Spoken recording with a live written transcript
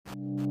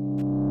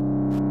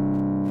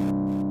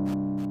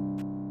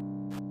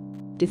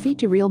Defeat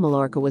to Real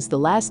Mallorca was the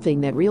last thing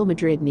that Real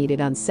Madrid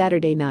needed on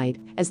Saturday night,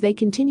 as they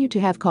continue to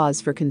have cause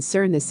for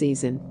concern this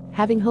season,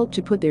 having hoped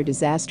to put their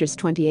disastrous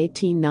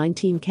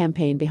 2018-19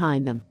 campaign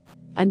behind them.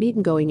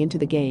 Unbeaten going into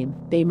the game,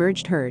 they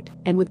emerged hurt,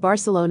 and with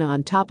Barcelona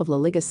on top of La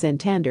Liga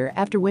Santander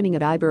after winning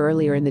at Eibar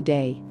earlier in the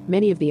day,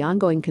 many of the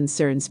ongoing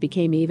concerns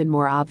became even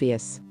more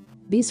obvious.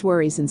 These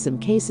worries in some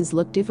cases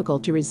look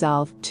difficult to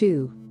resolve,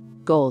 too.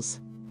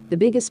 Goals. The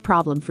biggest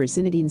problem for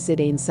Zinedine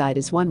Zidane's side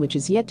is one which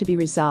is yet to be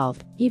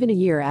resolved, even a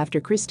year after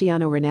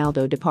Cristiano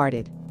Ronaldo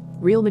departed.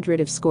 Real Madrid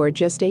have scored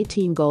just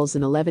 18 goals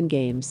in 11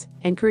 games,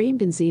 and Karim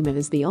Benzema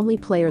is the only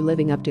player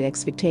living up to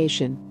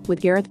expectation,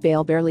 with Gareth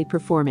Bale barely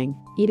performing,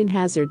 Eden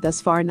Hazard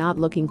thus far not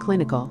looking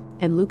clinical,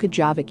 and Luka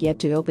Jovic yet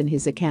to open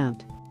his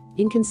account.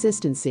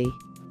 Inconsistency.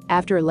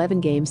 After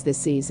 11 games this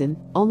season,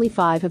 only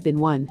 5 have been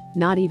won,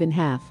 not even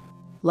half.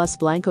 Los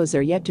Blancos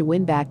are yet to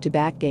win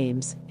back-to-back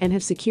games and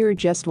have secured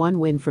just 1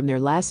 win from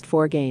their last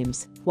 4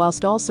 games,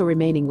 whilst also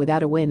remaining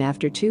without a win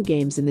after 2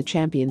 games in the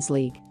Champions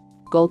League.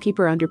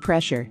 Goalkeeper under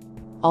pressure.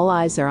 All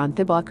eyes are on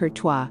Thibaut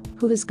Courtois,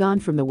 who has gone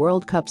from the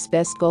World Cup's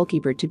best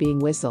goalkeeper to being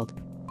whistled,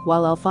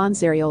 while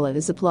Alphonse Areola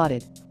is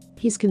applauded.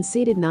 He's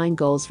conceded 9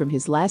 goals from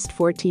his last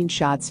 14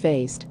 shots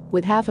faced,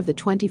 with half of the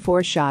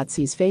 24 shots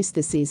he's faced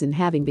this season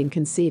having been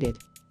conceded.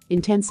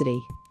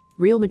 Intensity.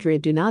 Real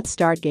Madrid do not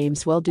start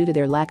games well due to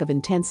their lack of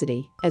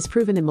intensity, as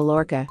proven in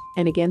Mallorca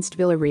and against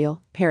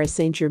Villarreal, Paris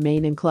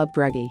Saint-Germain and Club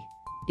Brugge.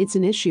 It's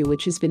an issue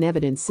which has been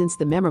evident since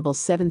the memorable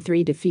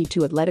 7-3 defeat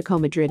to Atletico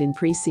Madrid in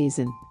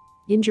pre-season.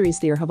 Injuries.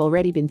 There have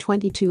already been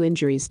 22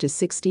 injuries to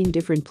 16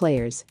 different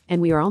players, and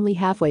we are only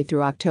halfway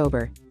through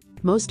October.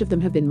 Most of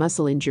them have been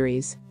muscle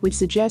injuries, which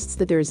suggests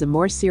that there is a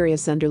more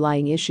serious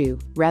underlying issue,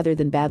 rather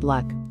than bad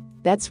luck.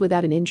 That's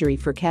without an injury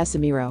for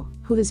Casemiro,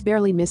 who has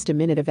barely missed a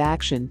minute of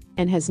action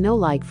and has no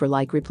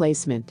like-for-like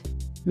replacement.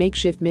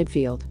 Makeshift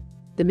midfield.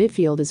 The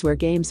midfield is where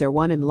games are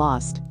won and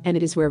lost, and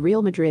it is where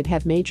Real Madrid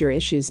have major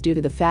issues due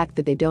to the fact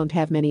that they don't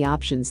have many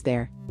options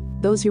there.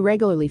 Those who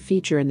regularly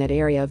feature in that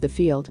area of the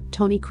field,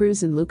 Toni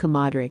Kroos and Luka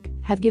Modric,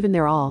 have given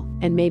their all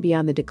and may be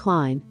on the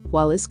decline,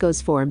 while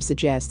Isco's form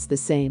suggests the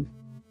same.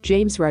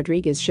 James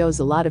Rodriguez shows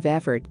a lot of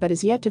effort but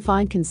is yet to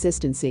find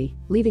consistency,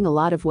 leaving a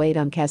lot of weight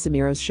on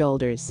Casemiro's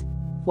shoulders.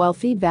 While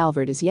Fede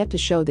Valverde is yet to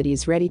show that he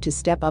is ready to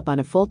step up on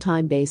a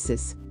full-time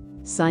basis.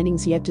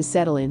 Signings yet to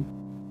settle in.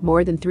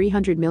 More than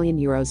 €300 million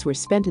were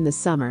spent in the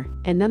summer,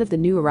 and none of the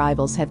new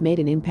arrivals have made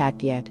an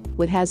impact yet,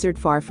 with Hazard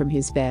far from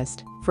his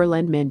best,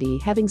 Ferland Mendy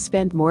having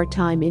spent more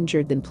time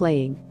injured than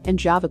playing, and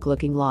Jovic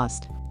looking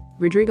lost.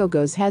 Rodrigo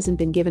Goes hasn't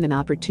been given an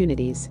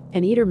opportunities,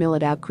 and Eder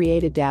Militao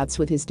created doubts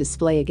with his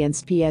display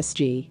against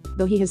PSG,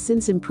 though he has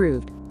since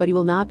improved, but he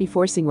will not be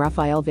forcing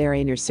Rafael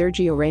Varane or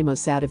Sergio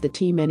Ramos out of the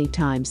team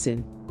anytime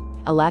soon.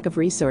 A lack of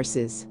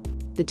resources.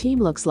 The team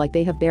looks like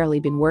they have barely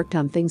been worked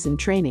on things in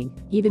training,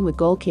 even with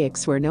goal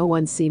kicks where no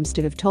one seems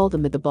to have told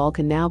them that the ball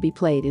can now be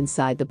played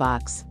inside the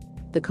box.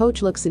 The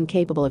coach looks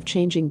incapable of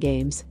changing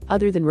games,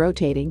 other than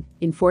rotating,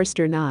 enforced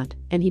or not,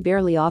 and he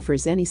barely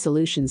offers any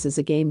solutions as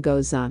a game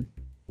goes on.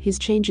 His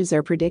changes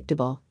are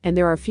predictable, and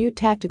there are few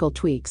tactical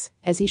tweaks,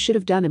 as he should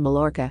have done in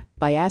Mallorca,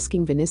 by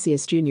asking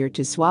Vinicius Jr.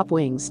 to swap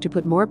wings to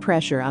put more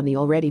pressure on the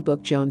already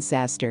booked Joan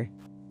Sastre.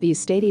 The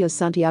Estadio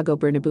Santiago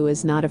Bernabeu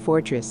is not a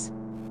fortress.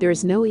 There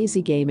is no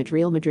easy game at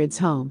Real Madrid's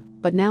home,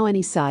 but now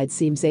any side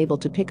seems able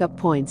to pick up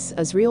points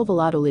as Real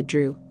Valladolid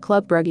drew,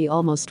 Club Brugge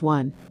almost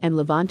won, and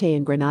Levante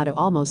and Granada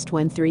almost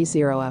went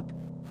 3-0 up.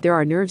 There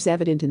are nerves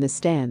evident in the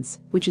stands,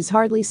 which is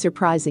hardly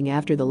surprising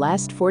after the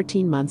last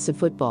 14 months of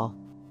football.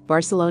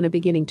 Barcelona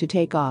beginning to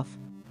take off.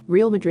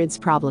 Real Madrid's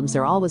problems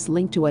are always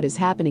linked to what is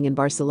happening in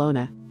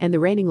Barcelona, and the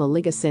reigning La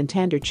Liga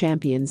Santander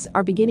champions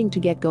are beginning to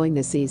get going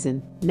this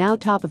season, now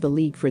top of the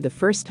league for the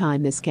first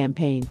time this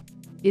campaign.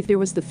 If there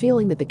was the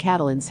feeling that the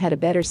Catalans had a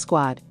better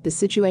squad, the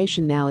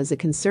situation now is a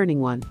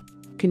concerning one.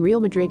 Can Real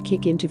Madrid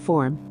kick into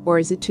form, or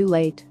is it too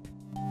late?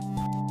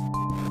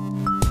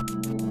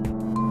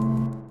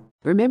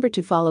 Remember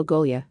to follow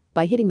Golia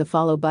by hitting the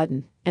follow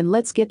button, and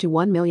let's get to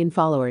 1 million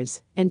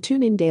followers, and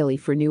tune in daily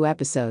for new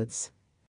episodes.